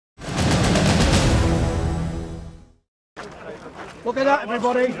Look at that,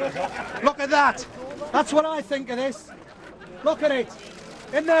 everybody. Look at that. That's what I think of this. Look at it.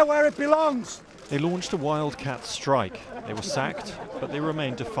 In there where it belongs. They launched a wildcat strike. They were sacked, but they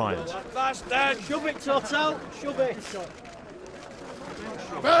remained defiant. Bastard! Shove it, Total. Shove it.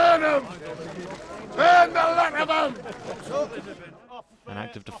 Burn them! Burn the lot of them! An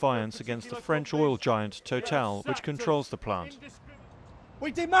act of defiance against the French oil giant Total, which controls the plant.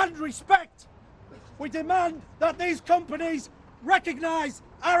 We demand respect. We demand that these companies recognise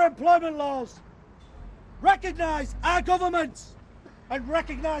our employment laws, recognise our governments, and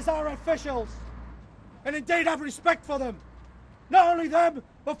recognise our officials, and indeed have respect for them. Not only them,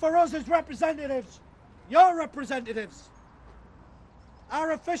 but for us as representatives, your representatives,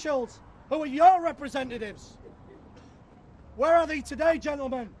 our officials who are your representatives. Where are they today,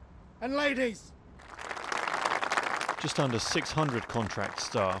 gentlemen and ladies? Just under 600 contract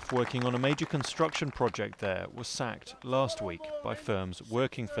staff working on a major construction project there were sacked last week by firms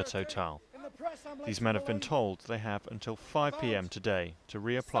working for Total. These men have been told they have until 5 p.m. today to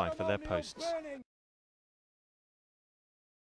reapply for their posts.